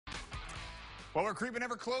Well, we're creeping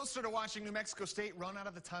ever closer to watching New Mexico State run out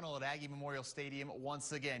of the tunnel at Aggie Memorial Stadium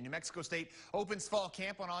once again. New Mexico State opens fall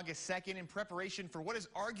camp on August 2nd in preparation for what is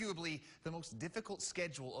arguably the most difficult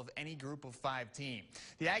schedule of any Group of 5 team.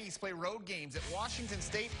 The Aggies play road games at Washington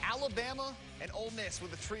State, Alabama, and Ole Miss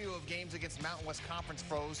with a trio of games against Mountain West Conference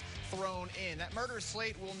foes thrown in. That murderous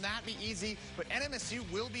slate will not be easy, but NMSU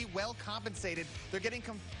will be well compensated. They're getting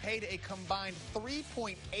paid a combined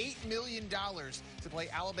 $3.8 million to play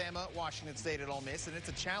Alabama, Washington State, at Ole Miss, and it's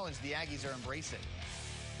a challenge the Aggies are embracing.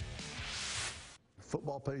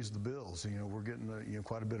 Football pays the bills. We're getting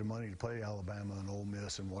quite a bit of money to play Alabama and Ole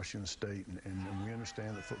Miss and Washington State, and we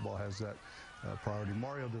understand that football has that priority.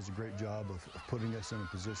 Mario does a great job of putting us in a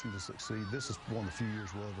position to succeed. This is one of the few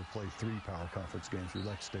years we'll ever play 3 power conference games. We'd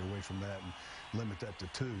like to stay away from that and limit that to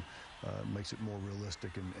 2. Makes it more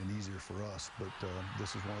realistic and easier for us. But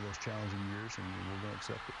this is one of those challenging years, and we're going to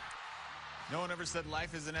accept it. No one ever said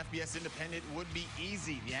life as an FBS independent would be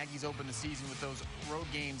easy. The Aggies open the season with those road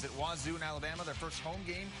games at Wazoo in Alabama. Their first home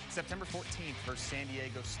game, September 14th versus San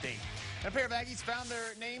Diego State. And a pair of Aggies found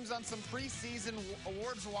their names on some preseason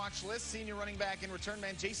awards watch lists. Senior running back and return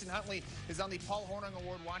man Jason Huntley is on the Paul Hornung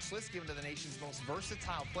Award watch list, given to the nation's most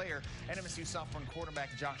versatile player. NMSU sophomore and quarterback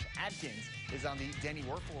Josh Adkins is on the Danny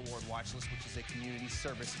Werfel Award watch list, which is a community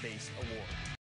service-based award.